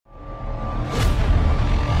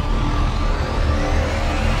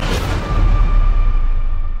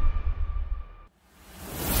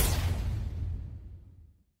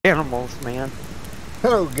animals, man.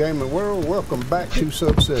 Hello, gaming world. Welcome back to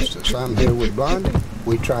Subsistence. I'm here with Blondie.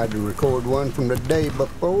 We tried to record one from the day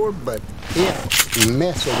before, but it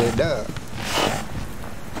messed it up.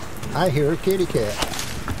 I hear a kitty cat.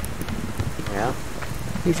 Yeah.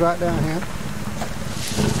 He's right down here.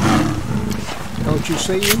 Don't you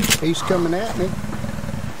see him? He's coming at me.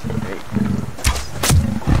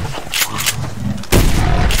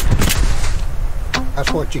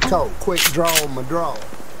 That's what you call quick draw my draw.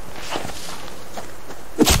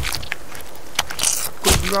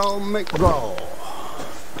 Quick draw McDraw.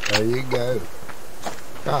 There you go.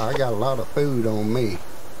 God, I got a lot of food on me.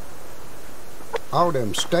 All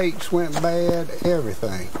them steaks went bad,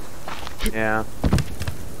 everything. Yeah.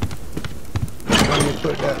 Let me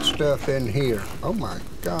put that stuff in here. Oh my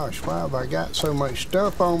gosh, why have I got so much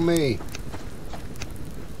stuff on me?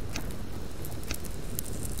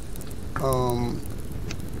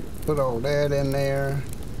 Put all that in there.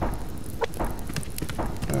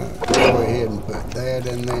 Go ahead and put that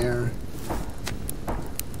in there.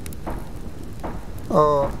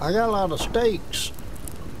 I got a lot of steaks.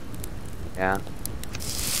 Yeah.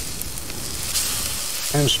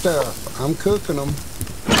 And stuff. I'm cooking them.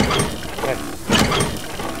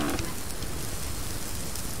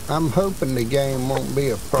 I'm hoping the game won't be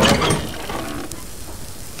a problem.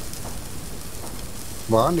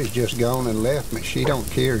 Blondie's just gone and left me. She don't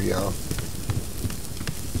care, y'all.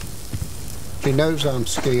 She knows I'm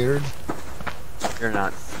scared. You're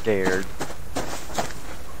not scared.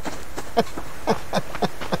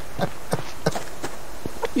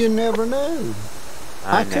 You never know.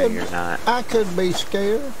 I know you're not. I could be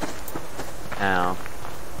scared. No.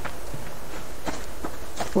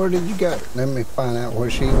 Where did you go? Let me find out where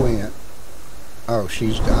she went. Oh,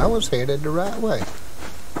 I was headed the right way.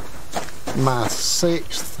 My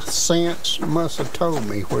sixth sense must have told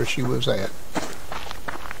me where she was at.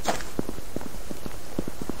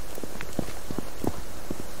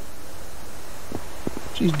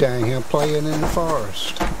 She's down here playing in the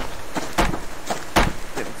forest.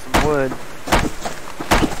 Getting some wood.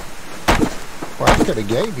 Well, I could have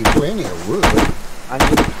gave you plenty of wood. I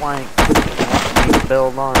need a plank. I need to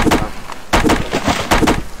build on something.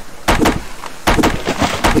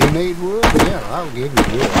 You need wood? Yeah, I'll give you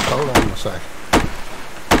wood. Hold on a second.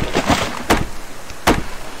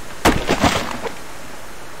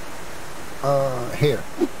 Here.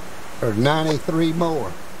 There's 93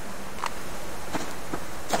 more.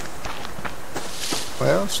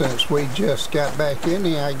 Well, since we just got back in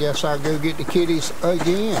here, I guess I'll go get the kitties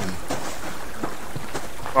again.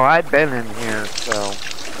 Well, I'd been in here, so...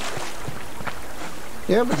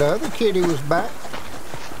 Yeah, but the other kitty was back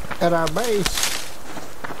at our base.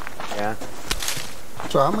 Yeah.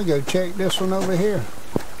 So I'm gonna go check this one over here.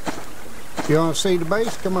 You wanna see the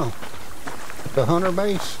base? Come on. The hunter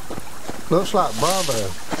base. Looks like Bravo.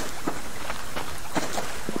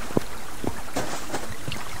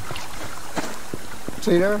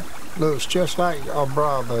 See there? Looks just like a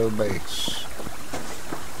Bravo base.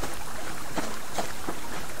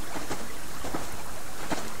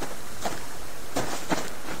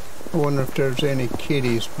 I wonder if there's any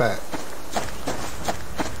kitties back.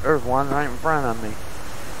 There's one right in front of me.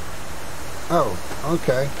 Oh,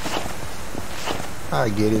 okay. I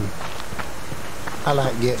get him. I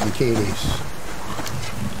like getting kitties.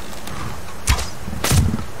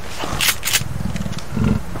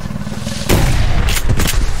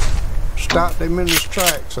 Stopped him in his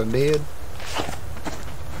tracks, I did.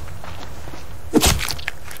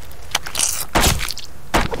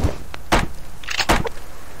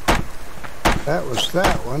 That was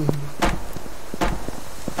that one.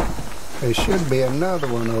 There should be another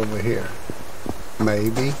one over here.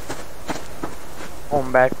 Maybe.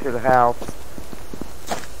 Going back to the house.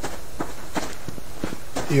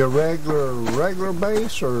 Your regular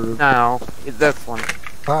base, or? No, it's this one.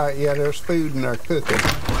 Alright, yeah, there's food in there cooking.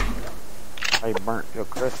 They burnt to a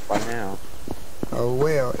crisp by now. Oh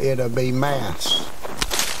well, it'll be mass.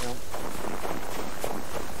 Yep.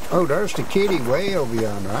 Oh, there's the kitty way over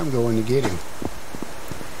yonder. I'm going to get him.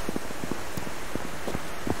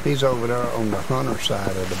 He's over there on the hunter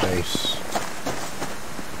side of the base.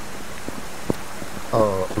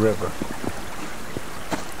 Oh, river.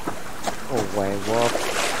 Oh, way,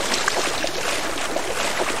 wolf.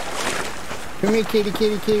 Come here, kitty,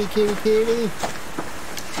 kitty, kitty, kitty, kitty.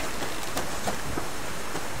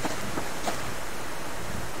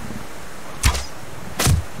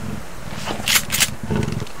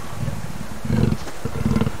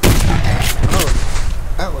 Oh,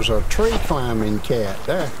 that was a tree climbing cat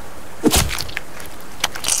there.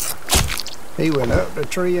 He went up the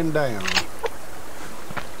tree and down.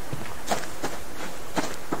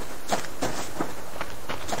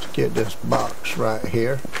 get this box right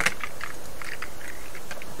here.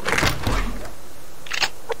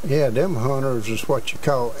 Yeah, them hunters is what you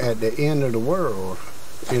call at the end of the world,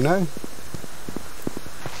 you know?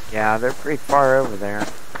 Yeah, they're pretty far over there.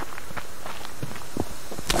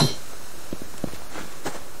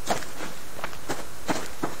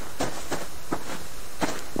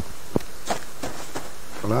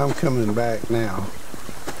 Well, I'm coming back now.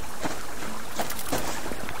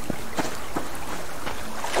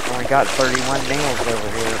 Only got 31 nails over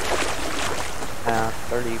here.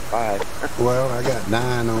 35. Well, I got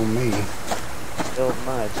 9 on me. Still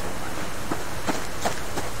much.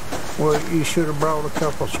 Well, you should have brought a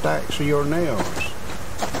couple stacks of your nails.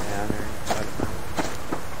 Yeah,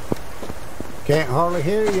 Can't hardly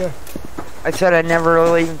hear you. I said I never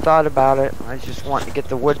really even thought about it. I was just wanting to get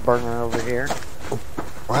the wood burner over here.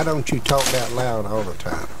 Why don't you talk that loud all the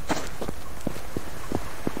time?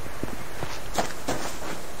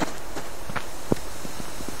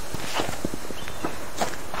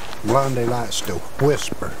 Blondie likes to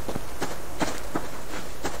whisper.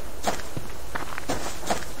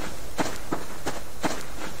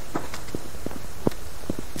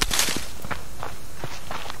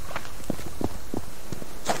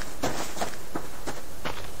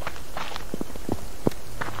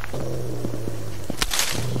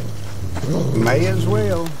 May as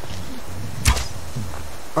well.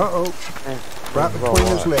 Uh-oh. Right between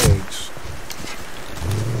his legs.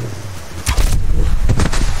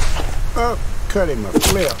 Oh, cut him a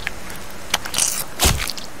flip.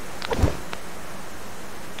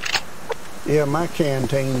 Yeah, my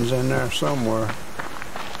canteen's in there somewhere.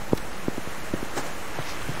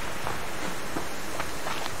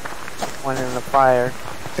 One in the fire.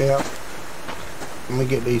 Yep. Let me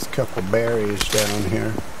get these couple berries down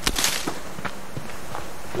here.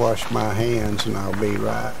 Wash my hands and I'll be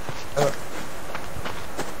right up.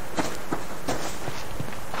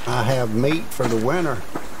 I have meat for the winter.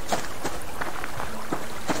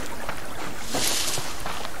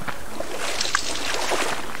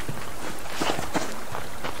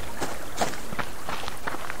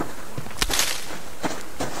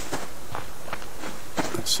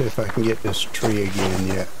 Let's see if I can get this tree again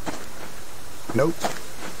yet. Nope.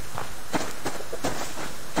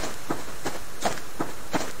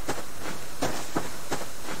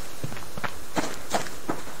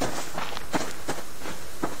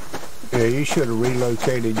 Yeah, you should have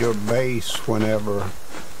relocated your base whenever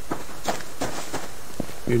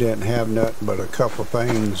you didn't have nothing but a couple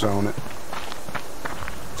things on it.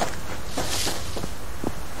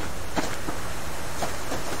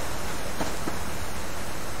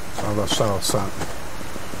 Oh, I saw something.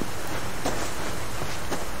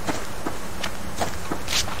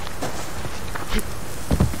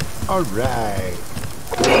 All right,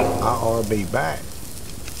 I'll be back.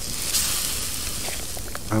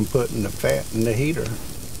 I'm putting the fat in the heater.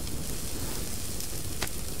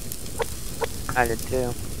 I did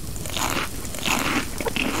too.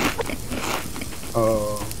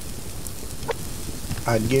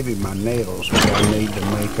 I'd give you my nails, but I need to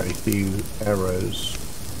make a few arrows.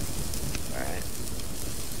 Alright.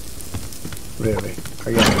 Really?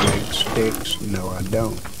 I gotta make sticks? No, I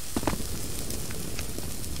don't.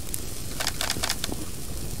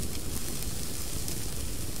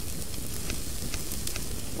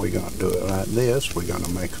 We're gonna do it like this. We're gonna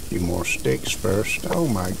make a few more sticks first. Oh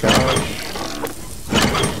my gosh.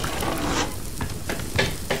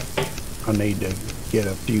 I need to get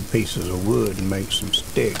a few pieces of wood and make some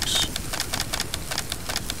sticks.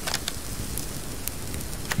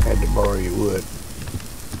 Had to borrow your wood.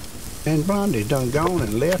 And Blondie done gone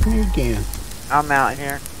and left me again. I'm out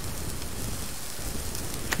here.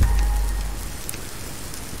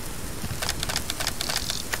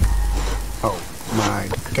 Oh my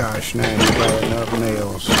gosh, now you got enough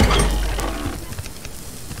nails.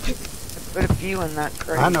 Put a few in that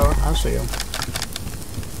crate. I know it, I see them.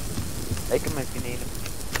 Take them if you need them.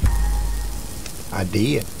 I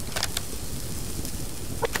did.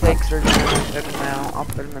 Sticks are good. I took them out. I'll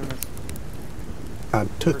put them in this I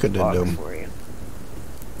took it to them. for you.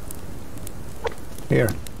 Here.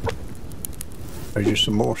 There's just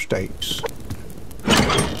some more steaks.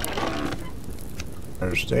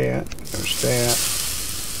 There's that. There's that.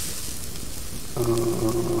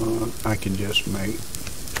 I can just make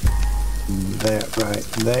that right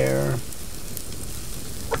there.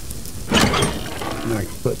 And I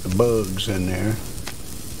can put the bugs in there.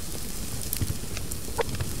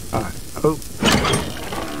 Alright. Oh.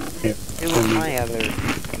 Yep. It was my other.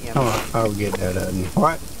 Yeah. Oh, I'll get that other.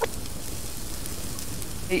 What?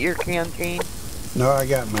 Get your canteen. No, I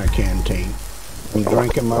got my canteen. I'm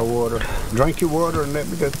drinking my water. Drink your water and let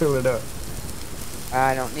me go fill it up.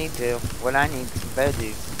 I don't need to. What I need is some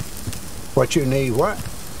veggies. What you need, what?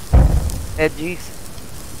 Veggies?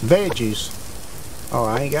 Veggies. Oh,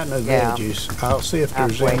 I ain't got no veggies. I'll see if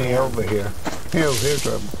there's any over here. Hell, here's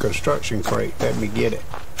a construction crate. Let me get it.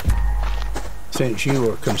 Since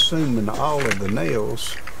you are consuming all of the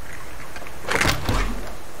nails.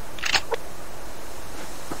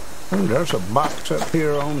 Oh, there's a box up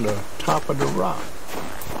here on the top of the rock.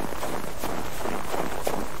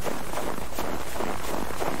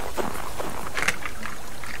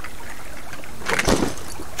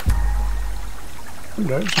 Oh,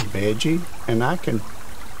 there's a veggie, and I can...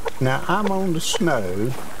 Now, I'm on the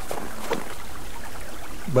snow,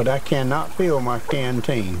 but I cannot fill my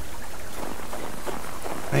canteen.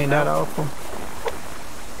 Ain't that awful?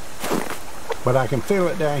 But I can fill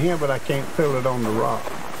it down here, but I can't fill it on the rock.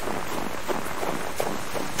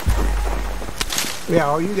 Yeah,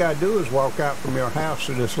 all you gotta do is walk out from your house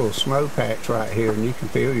to this little snow patch right here and you can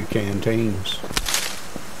fill your canteens.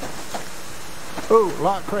 Oh,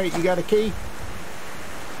 lock crate, you got a key?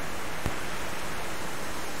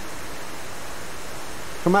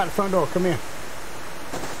 Come out the front door, come here.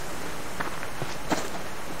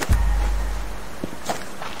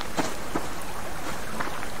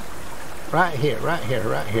 Right here, right here,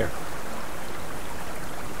 right here.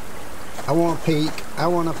 I want a peek, I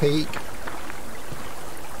want a peek.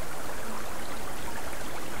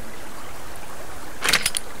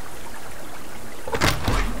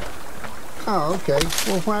 Oh, okay.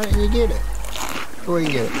 Well, why didn't you get it? Go ahead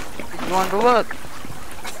and get it. You wanted to look.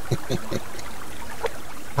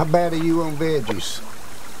 How bad are you on veggies?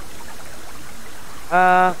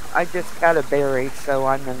 I just got a berry, so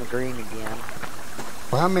I'm in the green again.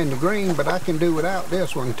 Well, I'm in the green, but I can do without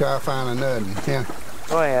this one until I find another one. Yeah.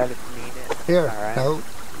 Go ahead if you need it. Here. All right. No,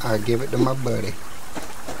 I'll give it to my buddy.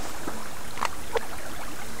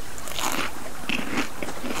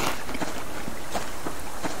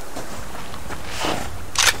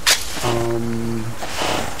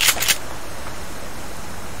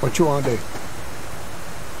 What you want to do?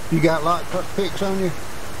 You got lock picks on you?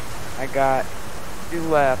 I got 2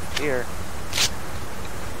 left here.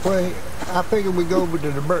 Well, I figured we go over to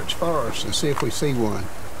the birch forest and see if we see one.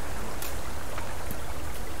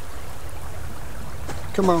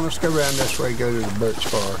 Come on, let's go around this way, go to the birch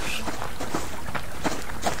forest.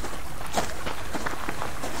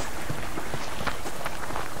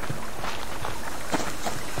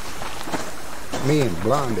 Me and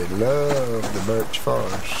Blondie love the birch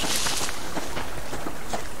forest.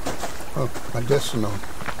 Oh, medicinal.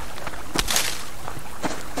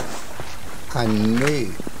 I knew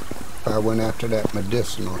if I went after that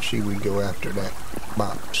medicinal, she would go after that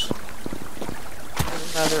box.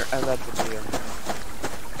 Another, oh, that's a deer.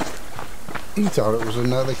 You thought it was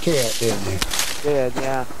another cat, didn't you? Did,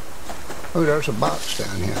 yeah. Oh, there's a box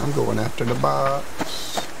down here. I'm going after the box.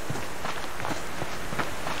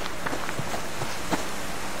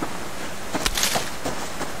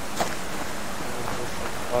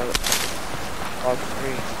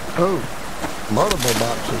 Oh, multiple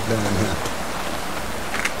boxes down here.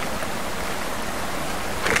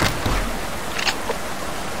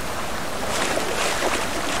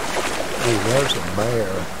 Oh, there's a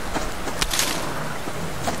bear.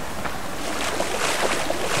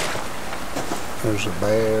 There's a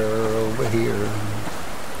bear over here.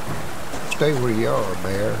 Stay where you are,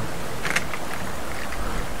 bear.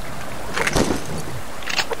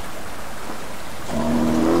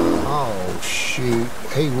 Oh, shoot.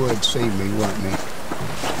 He would see me, wouldn't he?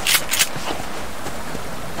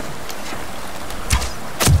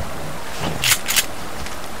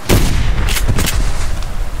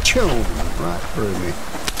 Choom, right through me.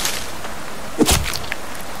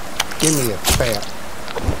 Give me a fat.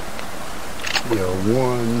 You're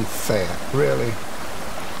one fat, really?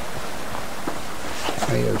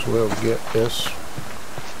 May as well get this.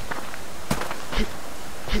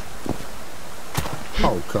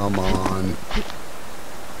 Oh, come on.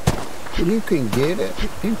 You can get it.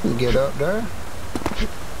 You can get up there.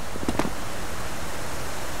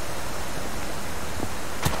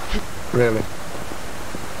 Really?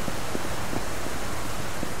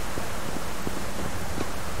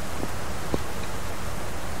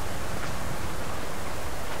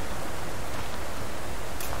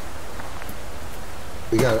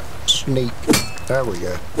 We got to sneak. There we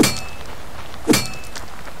go.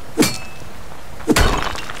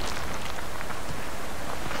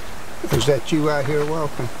 Is that you out here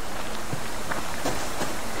walking?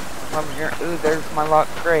 From here. Ooh, there's my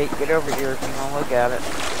locked crate. Get over here if you want to look at it.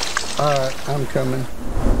 Alright, I'm coming.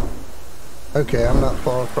 Okay, I'm not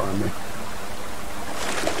far from you.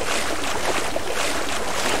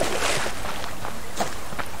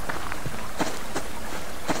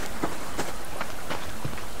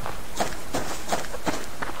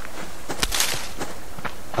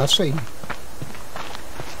 I see you.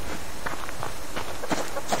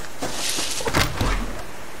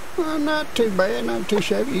 Well, not too bad, not too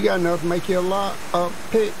shabby. You got enough to make you a lot of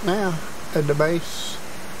pick now at the base.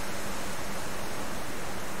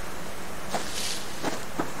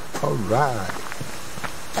 All right.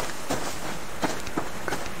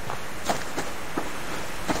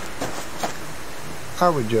 I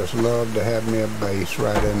would just love to have me a base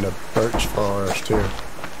right in the birch forest here.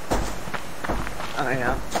 Oh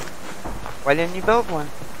yeah. Why didn't you build one?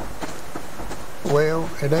 Well,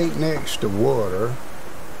 it ain't next to water.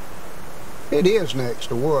 It is next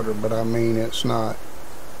to water, but I mean it's not.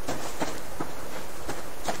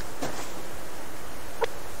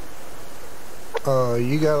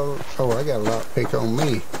 You got, oh, I got a lot pick on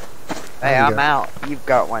me. Hey, I'm out. You've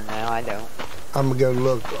got one now, I don't. I'm gonna go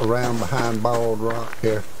look around behind Bald Rock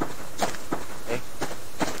here. Okay.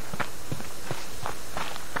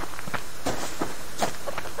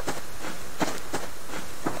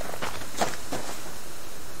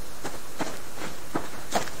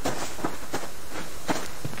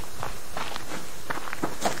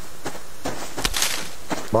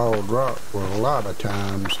 Bald Rock will a lot of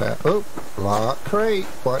times have, oh, Lock Crate,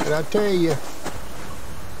 what did I tell you?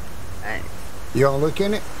 Hey. You gonna look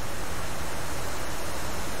in it?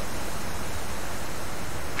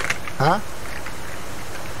 Huh?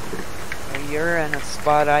 You're in a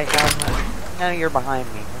spot I have. No, you're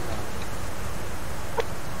behind me.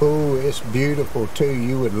 Oh, it's beautiful too.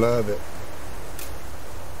 You would love it.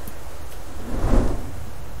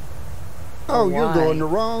 Oh, why? You're going the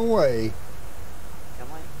wrong way. Am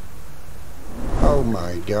I? Oh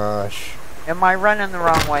my gosh. Am I running the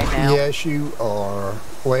wrong way now? Yes, you are.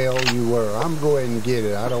 Well, you were. I'm going to get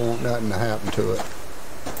it. I don't want nothing to happen to it.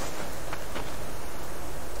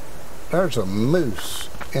 There's a moose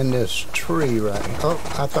in this tree right here. Oh,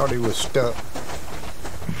 I thought he was stuck.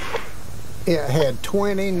 It had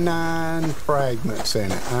 29 fragments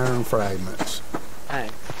in it, iron fragments. Hey.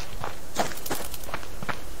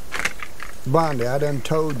 Blondie, I done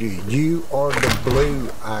told you, you are the blue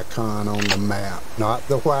icon on the map, not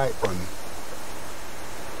the white one.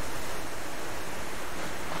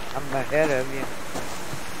 I'm ahead of you.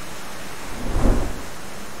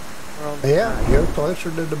 Yeah, you're closer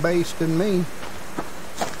to the base than me.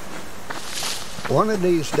 One of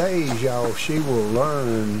these days, y'all, she will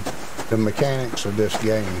learn the mechanics of this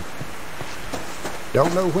game.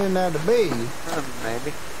 Don't know when that'll be.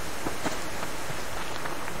 Maybe.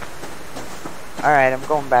 Alright, I'm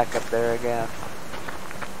going back up there again.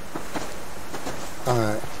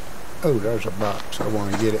 Alright. Oh, there's a box. I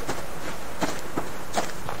want to get it.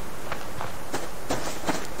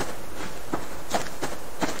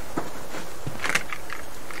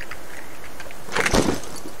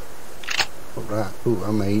 Alright. Ooh,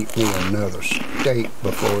 I'm going to eat me another steak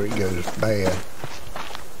before it goes bad.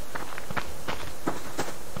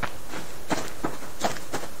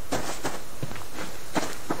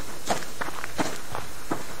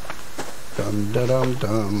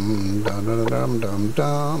 Dum-da-dum-dum,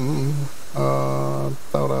 dum-da-dum-dum-dum.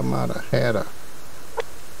 Thought I might have had a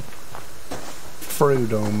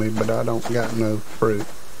fruit on me, but I don't got no fruit.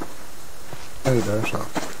 Oh, there's a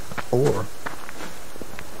ore.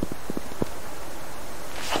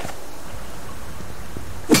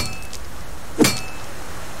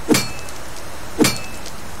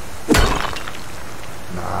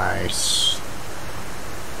 Nice.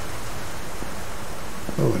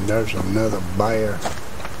 Oh, and there's another bear.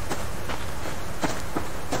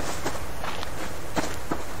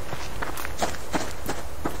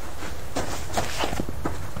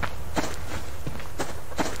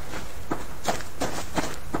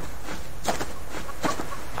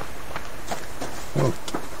 Well,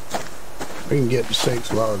 we can get the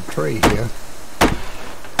 6-log tree here.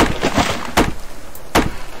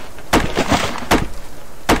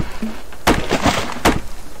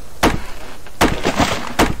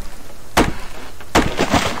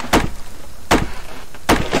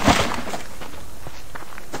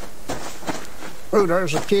 Oh,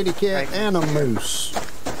 there's a kitty cat and a moose.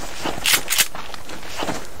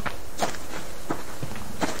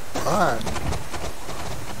 Alright.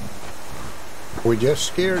 We just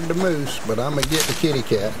scared the moose, but I'm going to get the kitty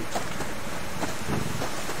cat.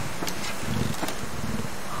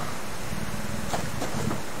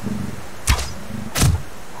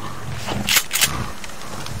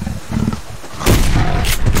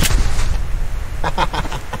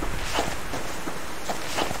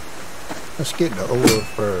 Let's get the ore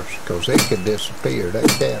first, because it could disappear. That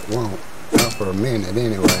cat won't. Not for a minute,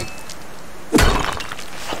 anyway.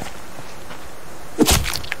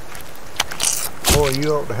 Boy,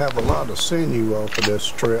 you ought to have a lot of sinew off of this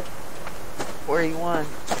trip. 41.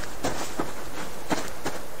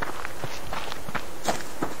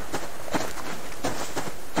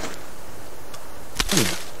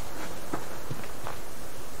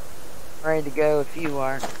 Ready to go if you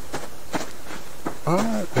are.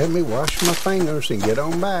 Alright, let me wash my fingers and get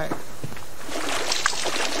on back.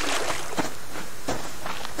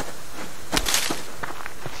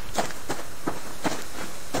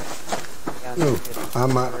 Ooh,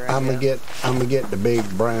 I'm gonna get the big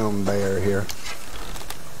brown bear here.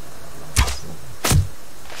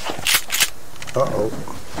 Uh-oh.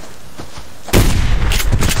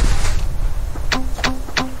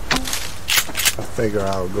 I figure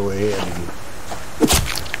I'll go ahead and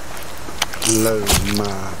load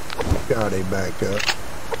my shotty back up.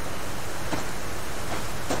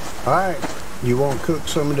 Alright, you want to cook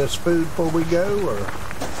some of this food before we go, or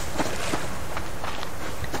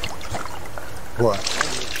what?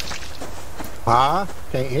 Huh?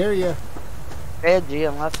 Can't hear you. Veggie,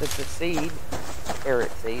 unless it's a seed.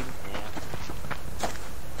 Carrot seed, yeah.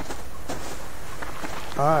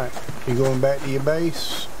 Alright, you going back to your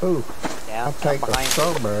base? Ooh, Yeah, I'll take a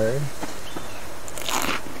strawberry.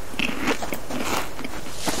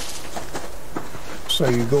 So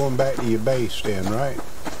you're going back to your base then, right?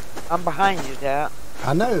 I'm behind you, Tat.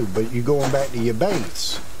 I know, but you're going back to your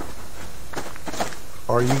base.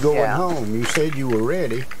 Or are you going home? You said you were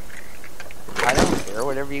ready. I don't care,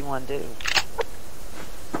 whatever you want to do.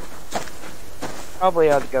 Probably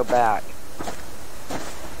ought to go back.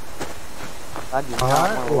 I do not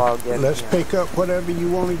want to log in. Let's pick up whatever you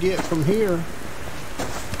want to get from here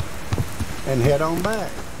and head on back.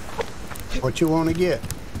 What you want to get?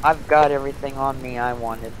 I've got everything on me I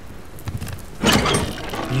wanted.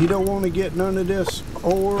 You don't want to get none of this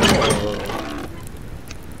ore? Or...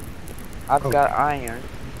 I've got iron.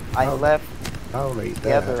 I left I'll eat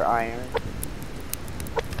the other iron.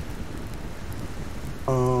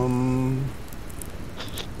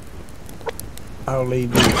 I'll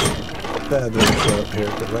leave these feathers up here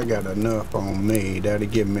because I got enough on me. That'll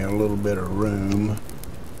give me a little bit of room.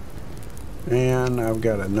 And I've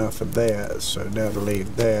got enough of that, so that'll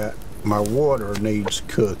leave that. My water needs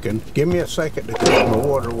cooking. Give me a second to cook. My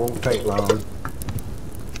water won't take long.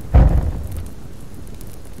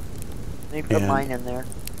 Let me put mine in there.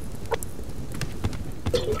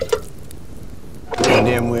 And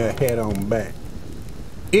then we'll head on back.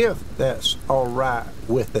 If that's alright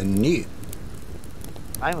with the new.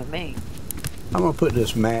 Fine with me. I'm gonna put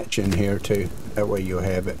this match in here too. That way you'll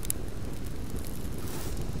have it.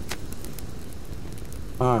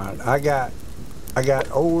 Alright, I got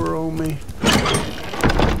ore on me.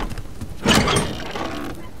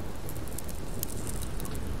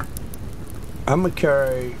 I'm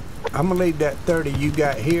gonna leave that 30 you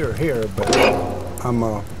got here, but I'm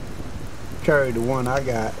gonna carry the one I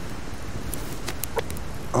got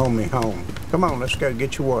on me home. Come on, let's go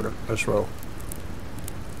get your water. Let's roll.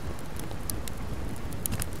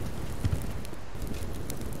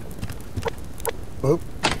 Oop.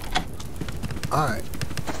 Alright.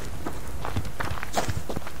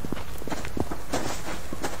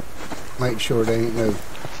 Make sure there ain't no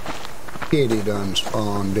kitty done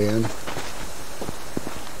spawned in.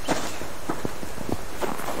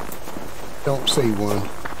 Don't see one.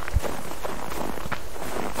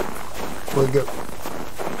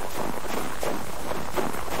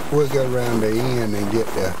 We'll go around the end and get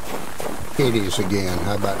the kitties again.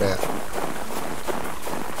 How about that?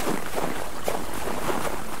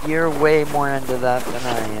 You're way more into that than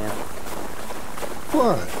I am.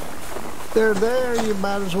 What? They're there, you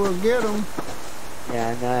might as well get them. Yeah,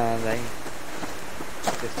 I know, they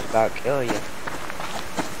just about kill you.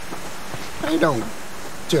 They don't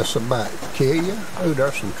just about kill you. Oh,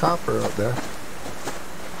 there's some copper up there.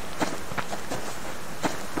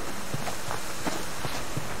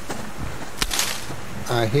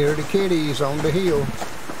 I hear the kitties on the hill.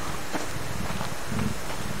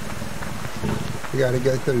 We gotta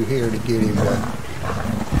go through here to get him back.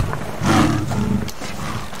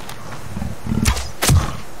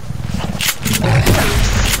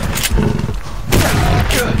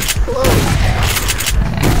 Whoa!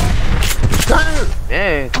 Damn!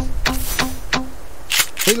 Yeah.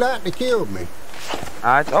 He like to kill me.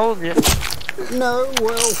 I told you. No,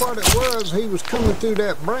 well, what it was, he was coming through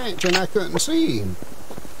that branch and I couldn't see him.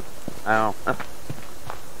 Oh.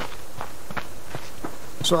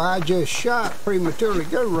 So I just shot prematurely.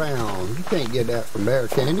 Go round. You can't get that from there,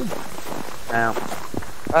 can you? No.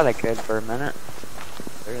 Thought I could for a minute.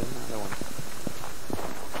 There's another one.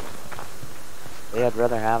 Yeah, I'd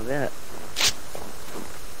rather have it.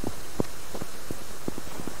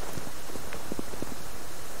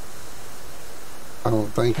 don't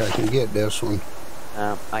think I can get this one.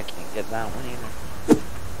 I can't get that one either.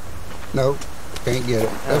 Nope, can't get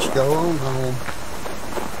it. Let's go on home.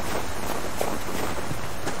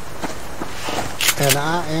 And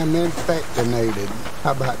I am infectinated.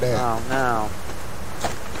 How about that? Oh no.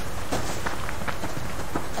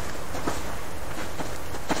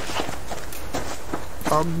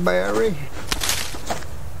 A berry.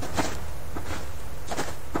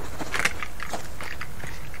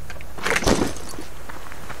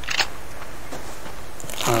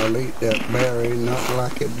 I'll eat that berry, not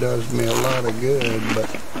like it does me a lot of good, but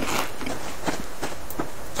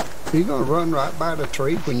you gonna run right by the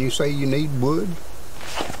tree when you say you need wood?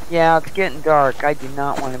 Yeah, it's getting dark. I do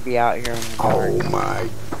not want to be out here in the dark. Oh my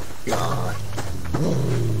God.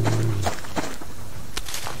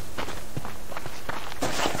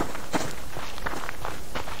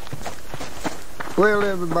 Well,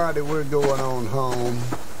 everybody, we're going on home.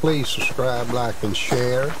 Please subscribe, like, and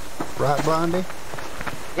share. Right, Blondie?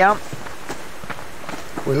 Yep.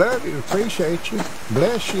 We love you, appreciate you,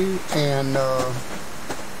 bless you, and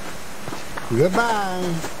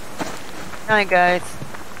goodbye. Night, guys.